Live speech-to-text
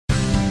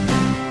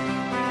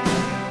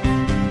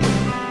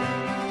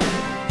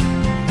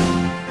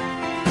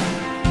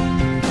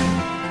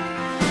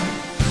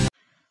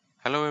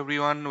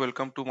everyone,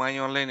 welcome to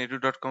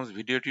MyOnlineEdu.com's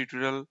video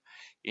tutorial.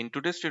 In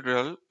today's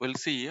tutorial, we'll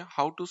see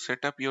how to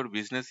set up your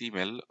business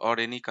email or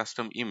any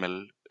custom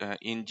email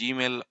in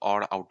Gmail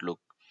or Outlook.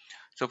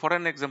 So for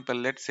an example,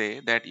 let's say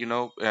that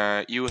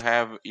you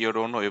have your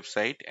own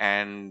website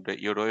and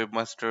your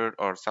webmaster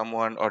or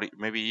someone or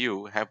maybe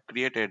you have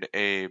created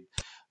a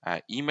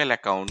email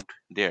account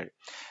there,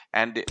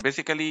 and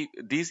basically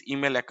these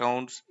email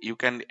accounts you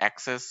can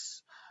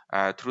access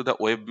through the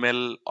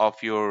webmail of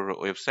your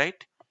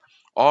website,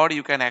 or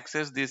you can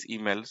access these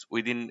emails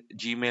within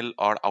Gmail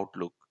or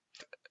Outlook.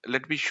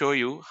 Let me show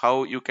you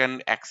how you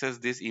can access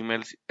these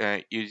emails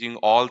using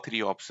all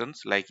three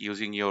options, like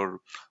using your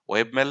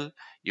webmail,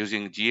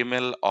 using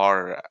Gmail,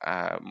 or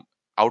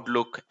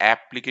Outlook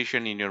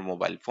application in your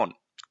mobile phone.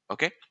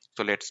 Okay,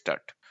 so let's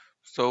start.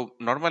 So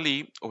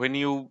normally when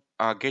you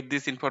get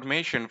this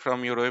information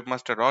from your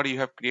webmaster, or you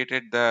have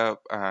created the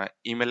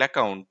email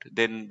account,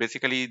 then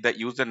basically the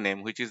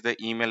username, which is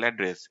the email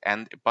address,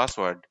 and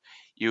password,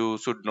 you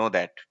should know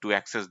that to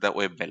access the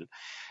webmail.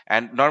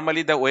 And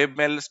normally the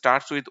webmail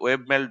starts with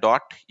webmail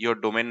dot your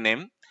domain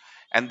name,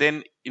 and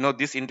then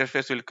this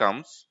interface will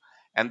comes,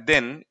 and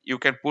then you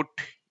can put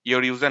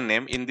your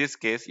username. In this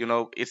case,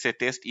 it's a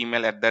test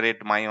email at the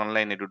rate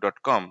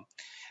myonlineedu.com,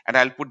 and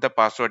I'll put the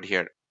password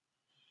here,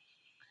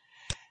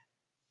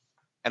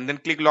 and then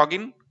click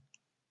login,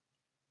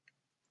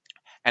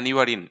 and you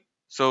are in.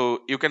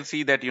 So you can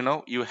see that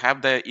you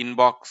have the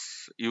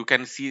inbox. You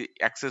can see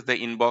access the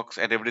inbox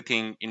and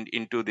everything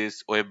into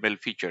this webmail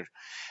feature.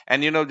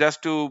 And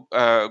just to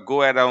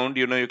go around,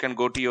 you can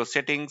go to your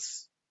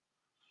settings,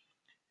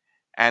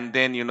 and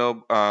then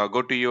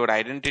go to your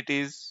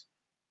identities,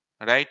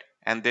 right?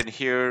 And then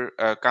here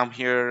come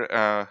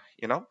here,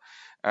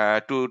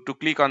 to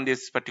click on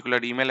this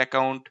particular email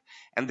account,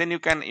 and then you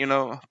can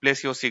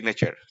place your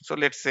signature. So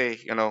let's say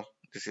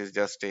this is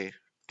just a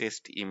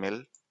test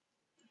email.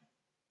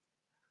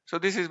 So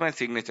this is my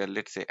signature,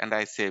 let's say, and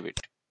I save it.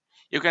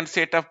 You can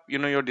set up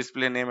your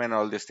display name and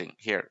all this thing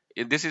here.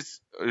 This is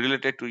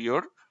related to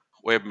your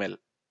webmail.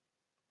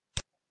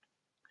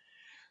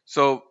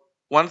 So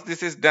once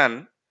this is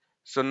done,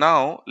 so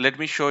now let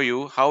me show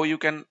you how you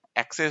can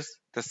access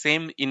the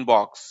same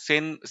inbox,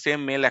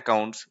 same mail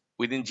accounts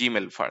within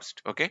Gmail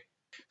first. Okay,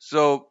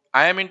 so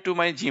I am into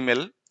my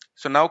Gmail.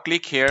 So now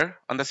click here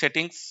on the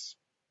settings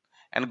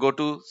and go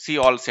to see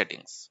all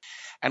settings,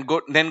 and go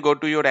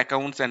to your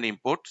accounts and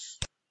imports.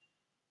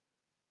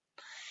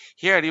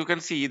 Here you can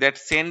see that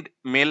send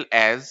mail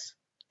as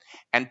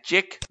and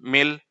check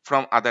mail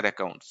from other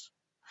accounts.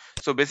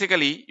 So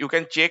basically you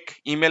can check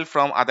email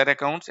from other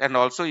accounts, and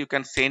also you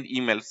can send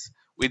emails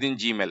within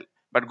Gmail,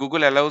 but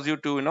Google allows you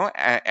to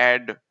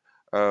add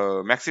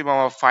maximum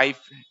of 5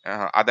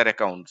 other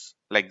accounts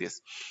like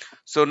this.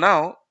 So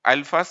now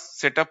I'll first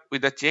set up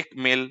with the check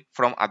mail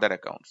from other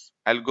accounts.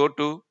 I'll go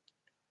to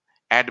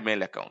add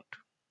mail account,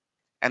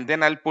 and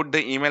then I'll put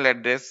the email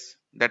address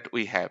that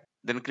we have,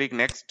 then click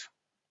next.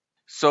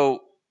 So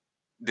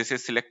this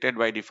is selected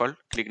by default.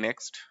 Click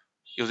next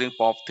using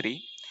POP3.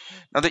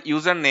 Now the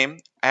username,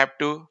 I have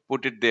to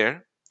put it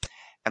there,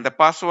 and the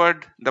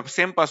password, the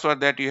same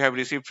password that you have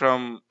received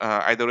from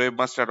either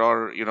webmaster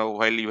or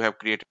while you have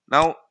created.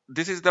 Now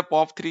this is the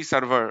POP3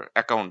 server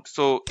account.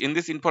 So in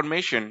this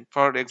information,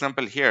 for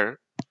example here,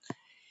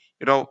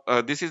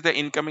 this is the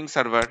incoming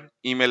server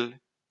email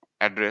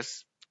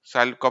address.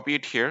 So I'll copy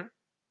it here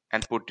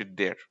and put it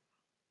there.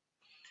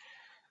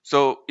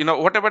 So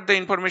whatever the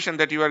information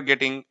that you are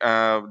getting,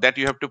 that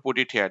you have to put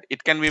it here.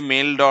 It can be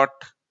mail dot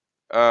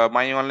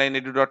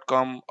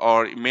myonlineedu.com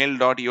or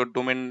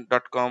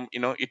mail.yourdomain.com.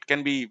 It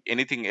can be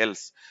anything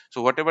else.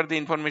 So whatever the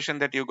information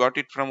that you got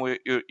it from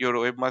your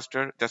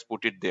webmaster, just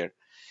put it there.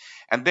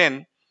 And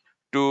then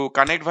to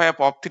connect via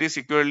POP3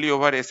 securely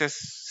over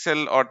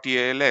SSL or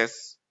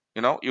TLS,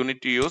 you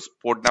need to use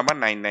port number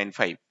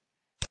 995.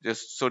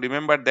 Just so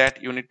remember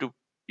that you need to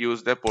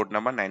use the port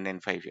number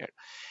 995 here,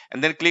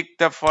 and then click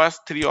the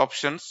first three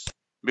options,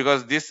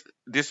 because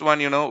this one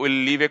will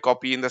leave a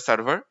copy in the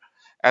server,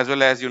 as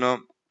well as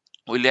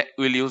we'll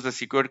use the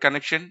secured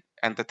connection,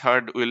 and the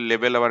third will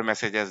label our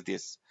message as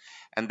this,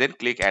 and then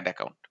click add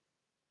account.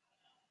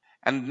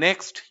 And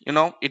next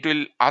it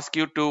will ask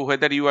you to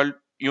whether you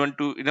want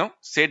to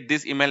set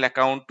this email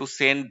account to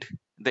send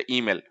the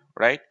email,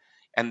 right?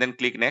 And then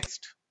click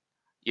next.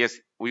 Yes,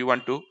 we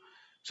want to.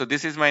 So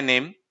this is my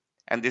name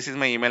and this is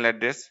my email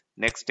address.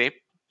 Next step.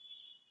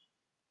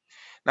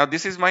 Now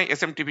this is my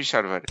SMTP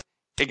server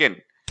again.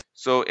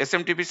 So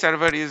SMTP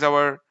server is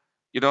our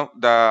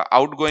the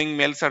outgoing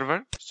mail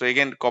server. So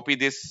again, copy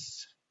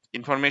this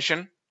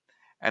information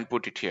and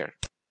put it here,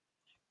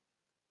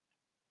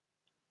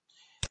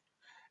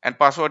 and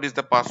password is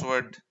the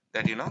password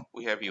that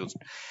we have used.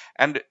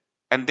 And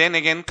then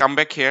again come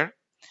back here,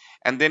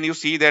 and then you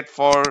see that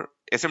for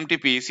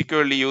SMTP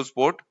securely use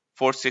port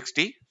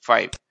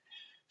 465.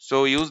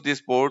 So use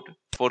this port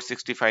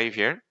 465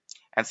 here,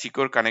 and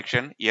secure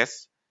connection,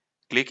 yes.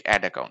 Click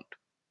add account.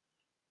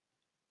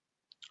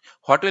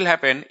 What will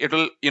happen? It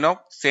will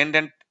send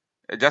and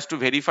just to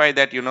verify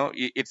that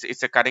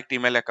it's a correct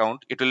email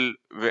account, it will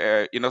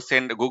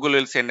send, Google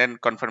will send an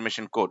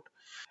confirmation code.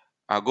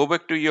 Go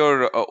back to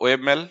your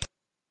webmail,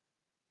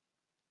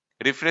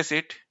 refresh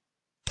it.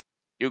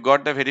 You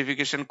got the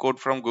verification code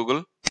from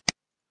Google.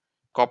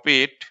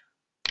 Copy it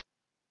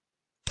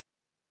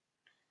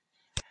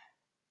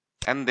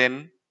and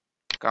then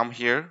come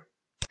here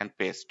and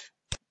paste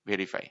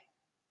verify.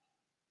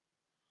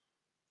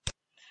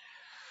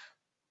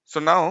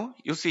 So now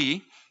you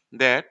see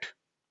that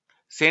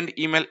send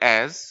email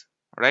as,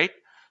 right?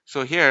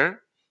 So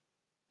here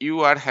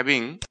you are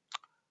having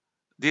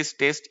this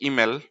test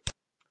email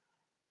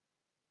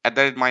at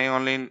the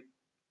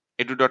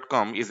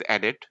MyOnlineEdu.com is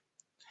added,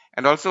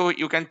 and also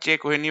you can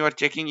check when you are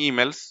checking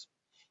emails,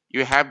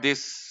 you have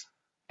this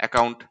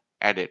account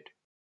added.